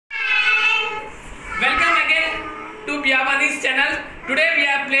this channel. Today we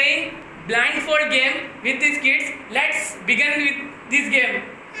are playing blindfold game with these kids. Let's begin with this game.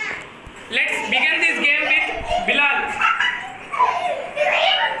 Let's begin this game with Bilal.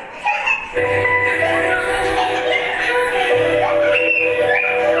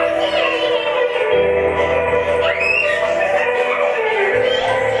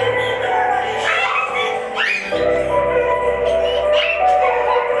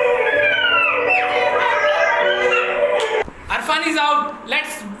 Arfan is out.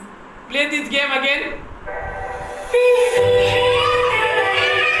 Let's play this game again.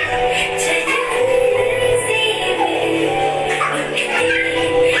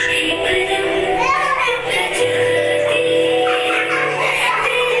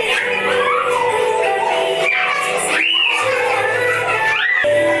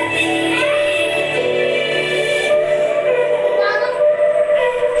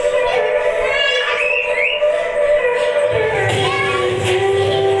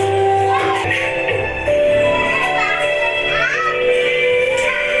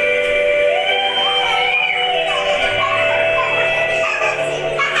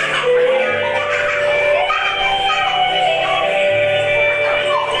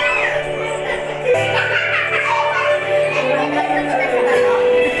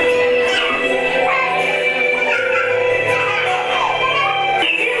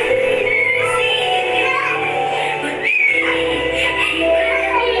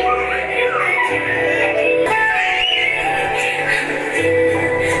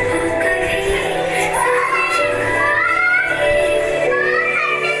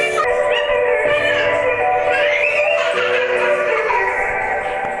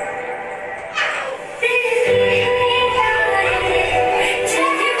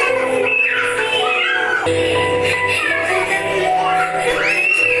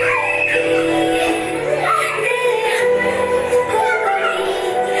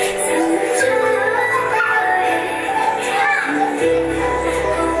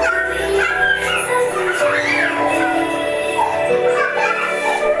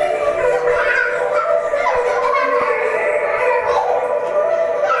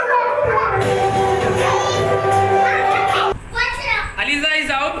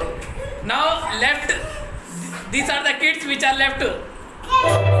 Now left, these are the kids which are left. Out.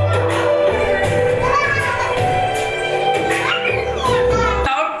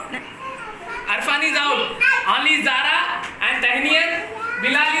 Arfan is out. Only Zara and Tahniyan.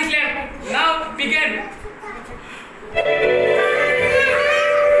 Bilal is left. Now begin.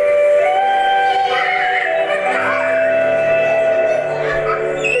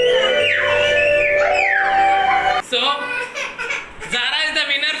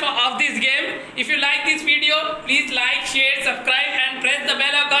 If you like this video, please like, share, subscribe and press the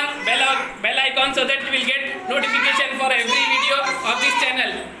bell icon so that you will get notification for every video of this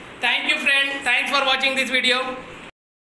channel. Thank you friend. Thanks for watching this video.